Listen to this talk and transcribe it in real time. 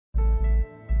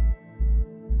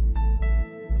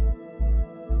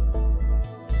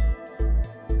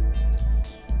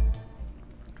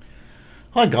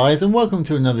Hi guys, and welcome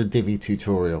to another Divi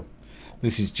tutorial.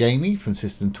 This is Jamie from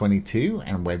System22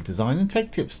 and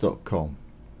webdesignandtechtips.com.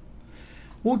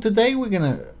 Well, today we're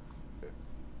going to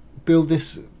build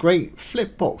this great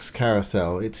Flipbox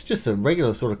carousel. It's just a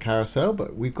regular sort of carousel,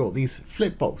 but we've got these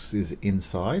flip boxes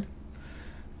inside.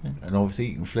 And obviously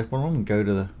you can flip on them and go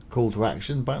to the call to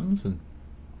action buttons and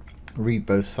read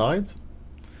both sides.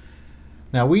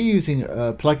 Now we're using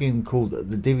a plugin called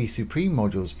the Divi Supreme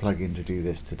Modules Plugin to do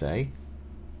this today.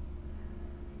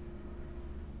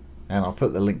 And I'll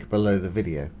put the link below the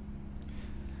video.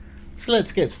 So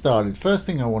let's get started. First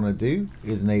thing I want to do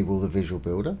is enable the Visual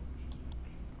Builder.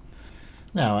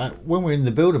 Now when we're in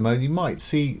the builder mode, you might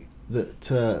see that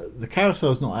the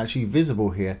carousel is not actually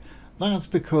visible here. That's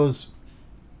because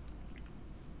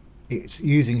it's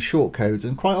using shortcodes,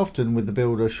 and quite often with the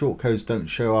builder shortcodes don't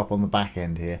show up on the back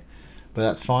end here, but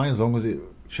that's fine as long as it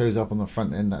shows up on the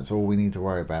front end. That's all we need to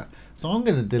worry about. So I'm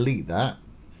going to delete that,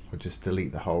 or just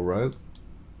delete the whole row.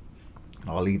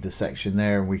 I'll leave the section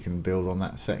there and we can build on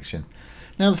that section.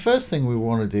 Now the first thing we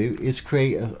want to do is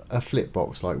create a flip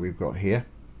box like we've got here.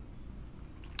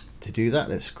 To do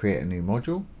that, let's create a new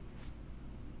module.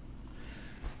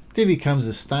 Divi comes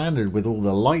as standard with all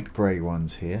the light grey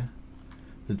ones here.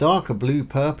 The darker blue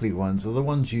purpley ones are the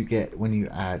ones you get when you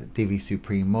add Divi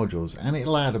Supreme modules, and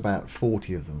it'll add about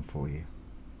 40 of them for you.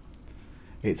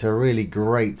 It's a really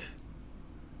great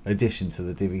addition to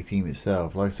the Divi theme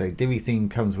itself. Like I say, Divi theme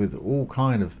comes with all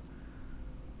kind of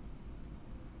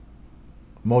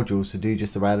modules to do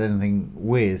just about anything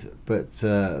with, but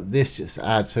this just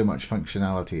adds so much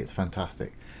functionality. It's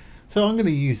fantastic. So I'm going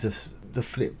to use the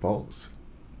flip box.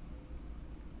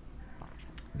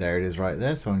 There it is right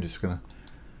there. So I'm just going to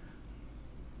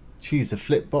choose the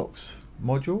flip box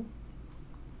module.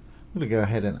 I'm going to go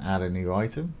ahead and add a new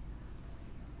item.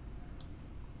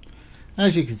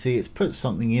 As you can see, it's put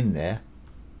something in there.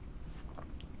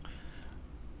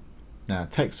 Now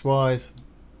text wise,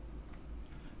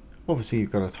 obviously you've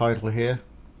got a title here,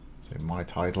 so my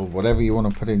title, whatever you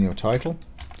want to put in your title.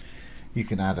 You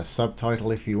can add a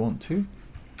subtitle if you want to.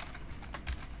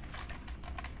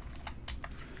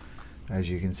 As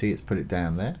you can see, it's put it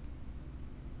down there,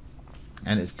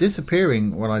 and it's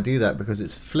disappearing when I do that because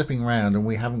it's flipping around and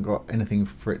we haven't got anything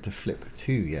for it to flip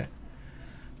to yet.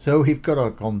 So we've got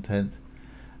our content,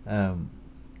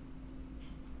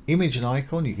 image and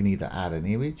icon. You can either add an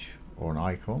image or an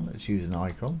icon. Let's use an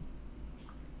icon.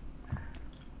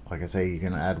 Like I say, you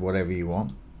can add whatever you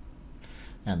want,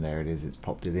 and there it is, it's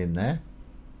popped it in there.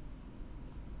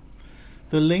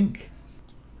 The link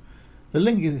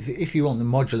is if you want the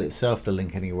module itself to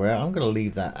link anywhere. I'm going to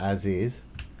leave that as is,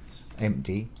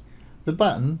 empty. The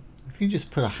button, if you just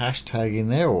put a hashtag in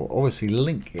there, or obviously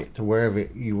link it to wherever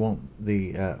you want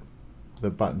the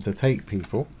button to take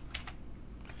people.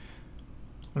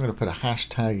 I'm going to put a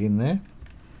hashtag in there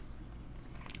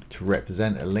to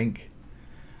represent a link,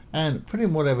 and put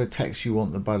in whatever text you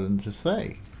want the button to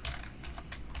say.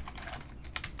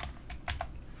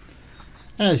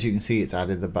 As you can see, it's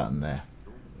added the button there.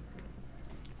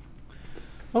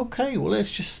 Okay, well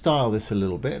let's just style this a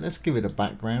little bit. Let's give it a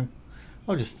background.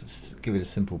 I'll just give it a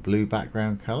simple blue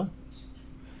background color.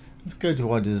 Let's go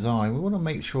to our design. We want to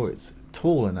make sure it's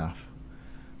tall enough.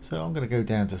 So I'm going to go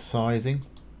down to sizing.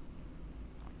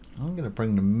 I'm going to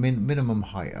bring the minimum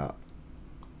height up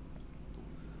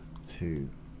to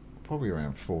probably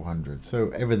around 400, so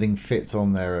everything fits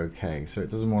on there okay. So it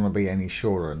doesn't want to be any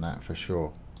shorter than that for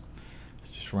sure.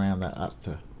 Let's just round that up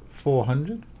to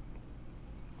 400.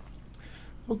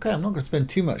 Okay, I'm not going to spend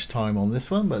too much time on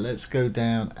this one, but let's go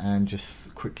down and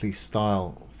just quickly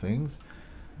style things.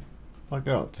 If I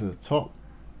go up to the top,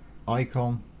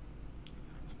 icon,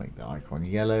 let's make the icon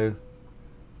yellow.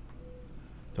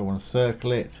 Don't want to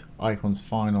circle it. Icon's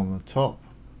fine on the top.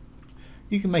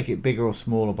 You can make it bigger or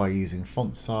smaller by using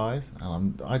font size,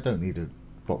 and I don't need a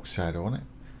box shadow on it.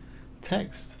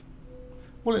 Text,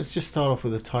 well, let's just start off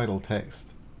with the title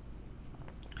text.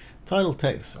 Title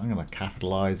text, I'm going to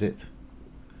capitalize it.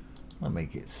 I'll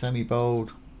make it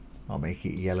semi-bold. I'll make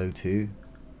it yellow too.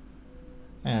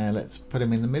 And let's put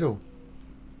them in the middle.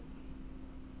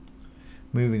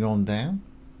 Moving on down,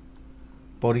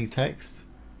 body text.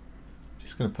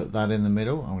 Just going to put that in the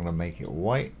middle. I'm going to make it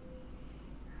white.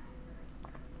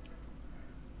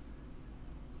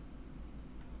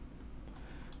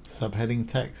 Subheading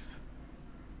text.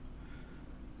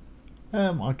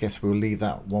 I guess we'll leave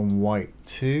that one white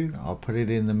too. I'll put it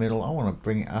in the middle. I want to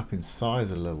bring it up in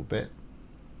size a little bit.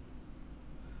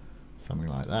 Something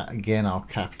like that. Again, I'll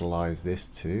capitalize this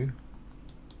too.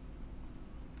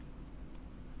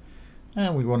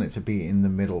 And we want it to be in the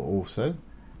middle also.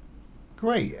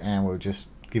 Great, and we'll just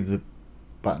give the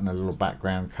button a little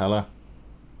background color.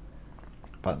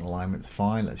 Button alignment's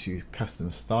fine. Let's use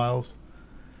custom styles.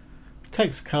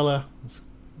 Text color, let's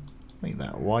make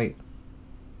that white.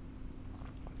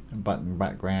 And button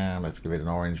background, let's give it an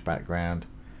orange background.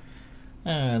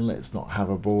 And let's not have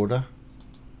a border.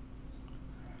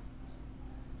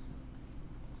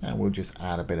 And we'll just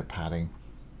add a bit of padding.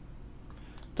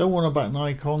 Don't want a button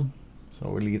icon, so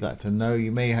we'll leave that to no.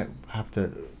 You may have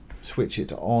to switch it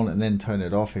to on and then turn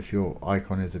it off if your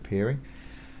icon is appearing.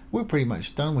 We're pretty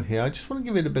much done with here. I just want to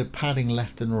give it a bit of padding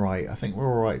left and right. I think we're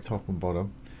all right top and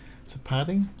bottom. So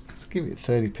padding, let's give it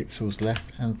 30 pixels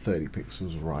left and 30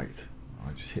 pixels right.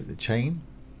 I'll just hit the chain.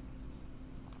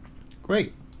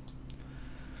 Great.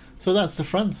 So that's the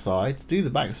front side. To do the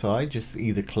back side, just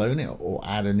either clone it or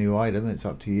add a new item. It's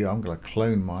up to you. I'm going to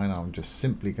clone mine. I'm just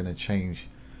simply going to change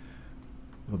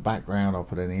the background. I'll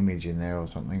put an image in there or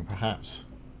something perhaps.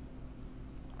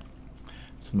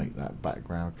 Let's make that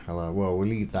background color. Well, we'll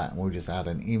leave that and we'll just add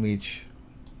an image.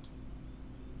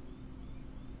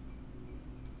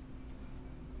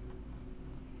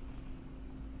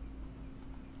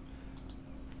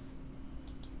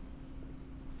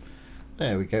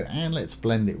 There we go, and let's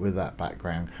blend it with that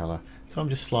background color. So I'm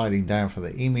just sliding down for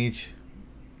the image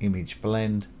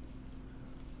blend.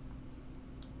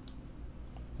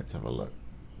 Let's have a look.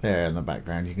 There in the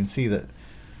background, you can see that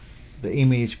the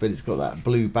image, but it's got that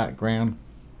blue background,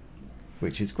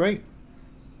 which is great.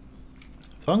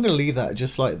 So I'm going to leave that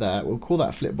just like that. We'll call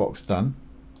that Flipbox done.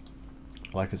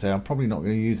 Like I say, I'm probably not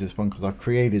going to use this one because I've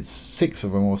created 6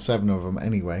 of them or 7 of them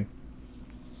anyway.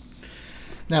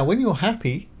 Now, when you're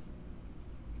happy,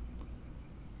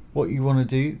 what you want to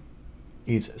do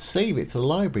is save it to the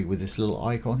library with this little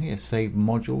icon here, save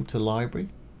module to library.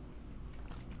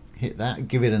 Hit that,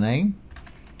 give it a name.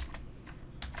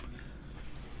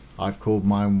 I've called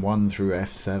mine 1 through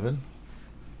F7.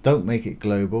 Don't make it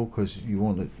global because you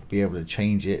want to be able to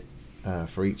change it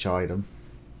for each item.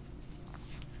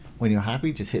 When you're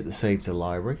happy, just hit the save to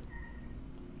library.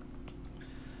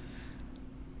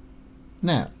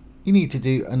 Now, you need to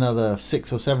do another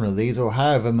 6 or 7 of these, or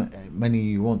however many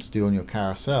you want to do on your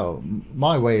carousel.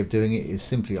 My way of doing it is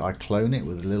simply I clone it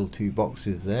with the little 2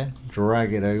 boxes there,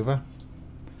 drag it over,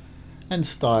 and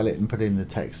style it and put in the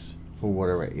text for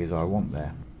whatever it is I want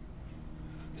there.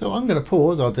 So I'm going to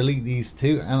pause, I'll delete these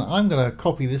 2, and I'm going to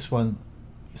copy this one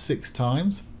 6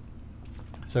 times.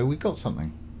 So we've got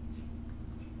something.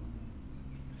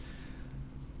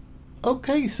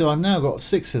 Okay, so I've now got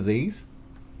 6 of these.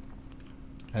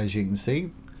 As you can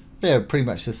see, they're pretty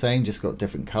much the same, just got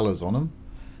different colors on them.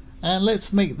 And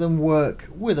let's make them work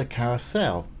with a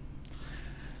carousel.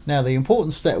 Now the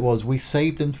important step was we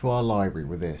saved them to our library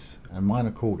with this, and mine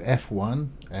are called F1,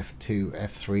 F2,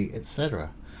 F3,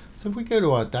 etc. So if we go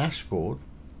to our dashboard,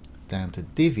 down to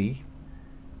Divi,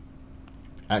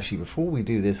 actually before we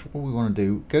do this, what we want to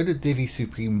do, go to Divi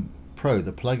Supreme Pro,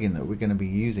 the plugin that we're going to be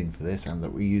using for this and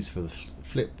that we use for the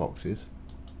flip boxes.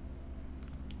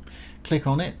 Click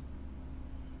on it.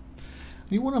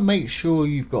 You want to make sure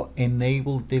you've got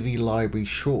enable Divi library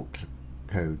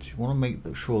shortcodes. You want to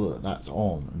make sure that that's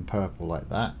on in purple like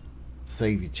that.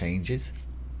 Save your changes.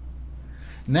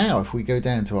 Now if we go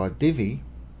down to our Divi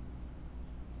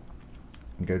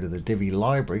and go to the Divi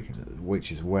library,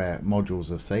 which is where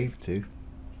modules are saved to,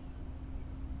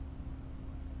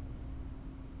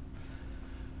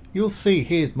 you'll see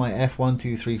here's my F1,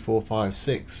 2, 3, 4, 5,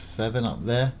 6, 7 up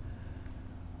there.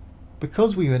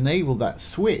 Because we've enabled that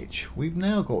switch, we've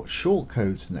now got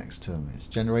shortcodes next to them. It's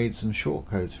generated some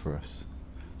shortcodes for us.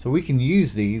 So we can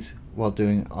use these while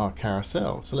doing our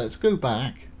carousel. So let's go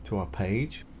back to our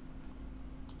page.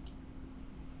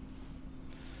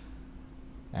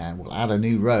 And we'll add a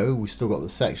new row. We've still got the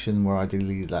section where I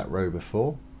deleted that row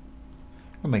before.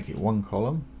 I'll make it 1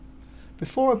 column.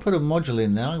 Before I put a module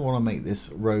in there, I want to make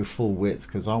this row full width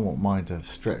because I want mine to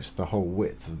stretch the whole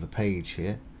width of the page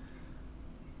here.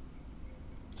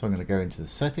 So I'm going to go into the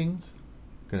settings,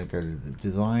 I'm going to go to the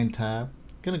design tab,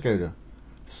 I'm going to go to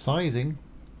sizing,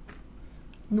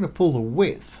 I'm going to pull the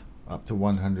width up to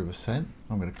 100%,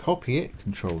 I'm going to copy it,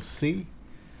 Control C,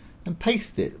 and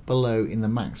paste it below in the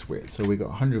max width. So we've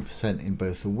got 100% in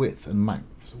both the width and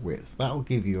max width. That will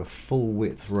give you a full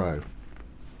width row.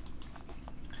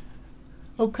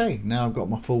 Okay, now I've got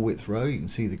my full width row. You can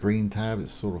see the green tab,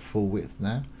 it's sort of full width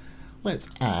now. Let's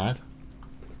add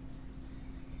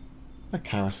a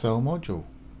carousel module,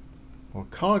 or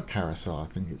card carousel I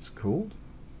think it's called.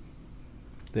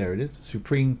 There it is,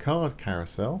 Supreme Card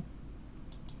Carousel.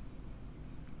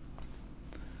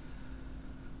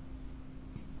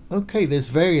 Okay, there's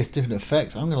various different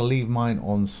effects. I'm going to leave mine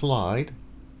on slide.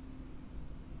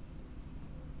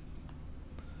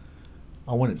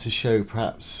 I want it to show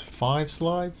perhaps 5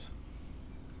 slides.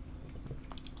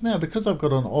 Now because I've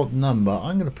got an odd number,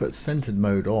 I'm going to put centered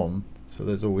mode on, so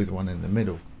there's always one in the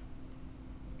middle.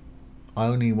 I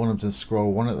only want them to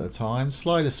scroll one at a time.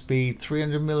 Slider speed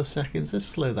 300 milliseconds. Let's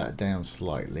slow that down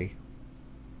slightly.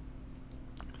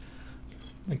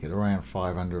 Let's make it around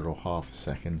 500 or half a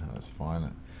second. That's fine.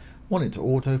 I want it to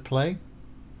autoplay.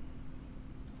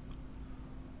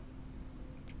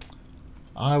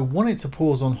 I want it to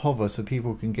pause on hover so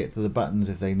people can get to the buttons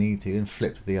if they need to and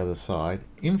flip to the other side.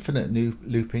 Infinite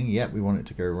looping, yep, we want it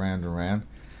to go round and round.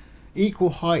 Equal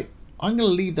height, I'm going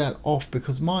to leave that off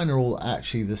because mine are all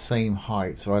actually the same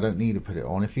height, so I don't need to put it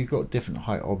on. If you've got different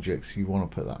height objects, you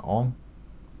want to put that on.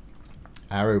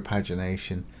 Arrow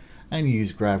pagination, and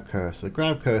use grab cursor.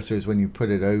 Grab cursor is when you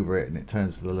put it over it and it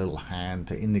turns to the little hand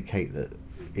to indicate that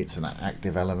it's an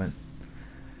active element.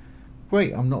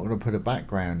 Great, I'm not going to put a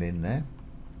background in there.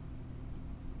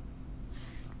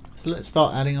 So let's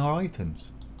start adding our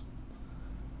items.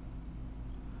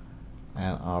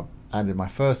 And I've added my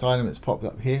first item that's popped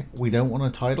up here. We don't want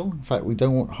a title. In fact, we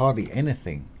don't want hardly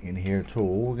anything in here at all.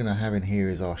 All we're going to have in here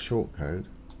is our shortcode.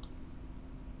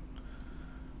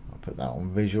 I'll put that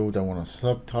on visual. Don't want a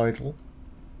subtitle.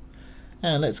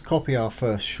 And let's copy our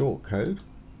first shortcode,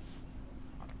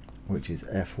 which is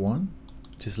F1.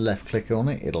 Just left click on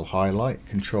it. It'll highlight.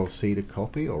 Control C to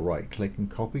copy, or right click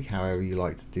and copy, however you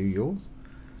like to do yours.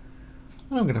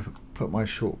 And I'm going to put my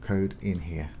shortcode in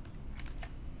here.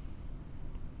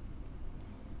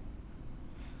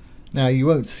 Now you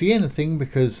won't see anything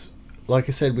because, like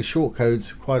I said, with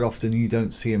shortcodes, quite often you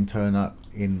don't see them turn up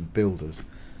in builders.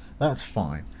 That's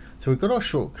fine. So we've got our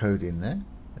shortcode in there.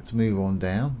 Let's move on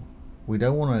down. We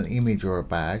don't want an image or a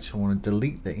badge. I want to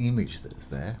delete the image that's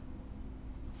there.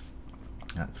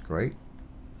 That's great.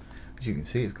 As you can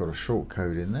see, it's got a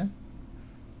shortcode in there.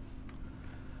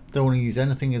 Don't want to use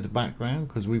anything as a background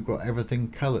because we've got everything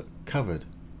covered.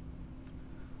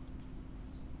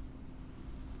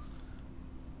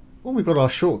 When we've got our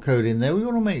shortcode in there, we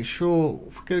want to make sure,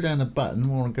 if we go down a button, we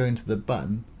want to go into the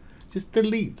button, just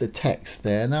delete the text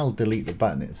there, and that'll delete the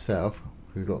button itself.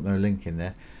 We've got no link in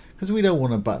there because we don't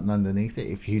want a button underneath it.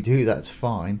 If you do, that's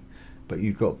fine, but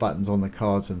you've got buttons on the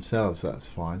cards themselves, so that's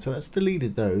fine. So that's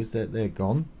deleted those, they're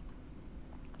gone.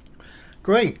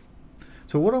 Great.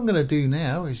 So what I'm going to do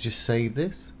now is just save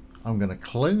this. I'm going to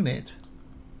clone it.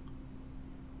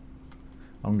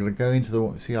 I'm going to go into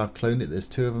the, see I've cloned it, there's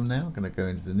 2 of them now. I'm going to go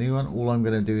into the new one. All I'm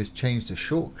going to do is change the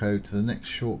shortcode to the next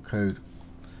shortcode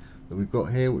that we've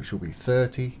got here, which will be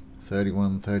 30,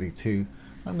 31, 32.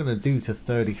 I'm going to do to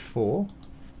 34.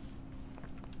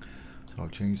 So I'll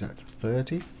change that to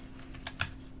 30.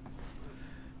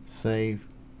 Save.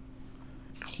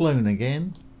 Clone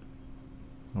again.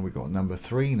 And we've got number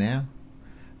 3 now.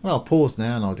 And I'll pause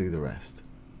now and I'll do the rest.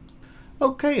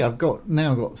 Okay, I've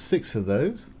now got 6 of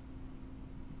those.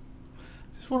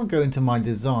 Just want to go into my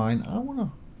design. I want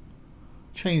to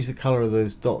change the color of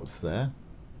those dots there.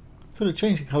 So to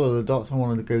change the color of the dots, I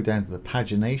wanted to go down to the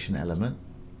pagination element.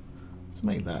 Let's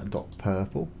make that dot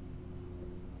purple.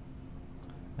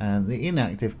 And the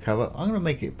inactive cover, I'm going to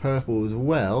make it purple as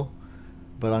well,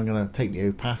 but I'm going to take the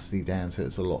opacity down so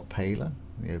it's a lot paler.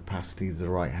 The opacity is the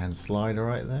right hand slider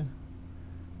right there.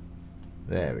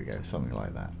 There we go, something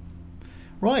like that.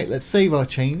 Right, let's save our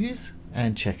changes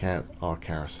and check out our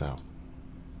carousel.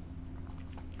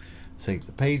 Save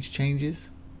the page changes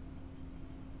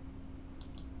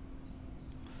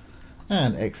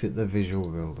and exit the visual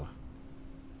builder.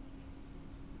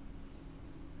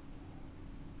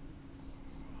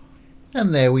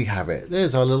 And there we have it.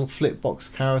 There's our little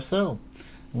Flipbox carousel.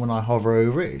 And when I hover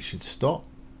over it, it should stop.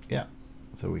 Yeah,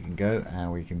 so we can go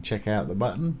and we can check out the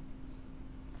button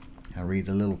and read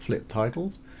the little flip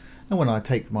titles. And when I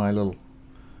take my little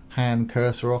hand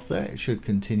cursor off there, it should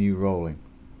continue rolling.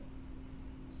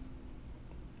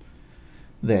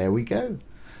 There we go.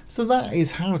 So that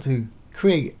is how to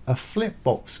create a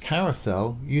Flipbox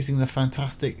carousel using the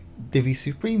fantastic Divi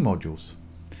Supreme modules.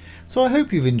 So I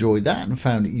hope you've enjoyed that and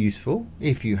found it useful.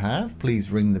 If you have,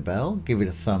 please ring the bell, give it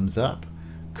a thumbs up,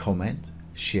 comment,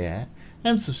 share,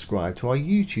 and subscribe to our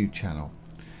YouTube channel.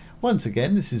 Once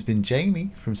again, this has been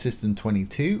Jamie from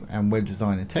System22 and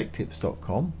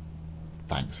webdesignertechtips.com.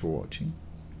 Thanks for watching.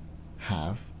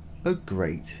 Have a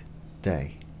great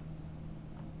day.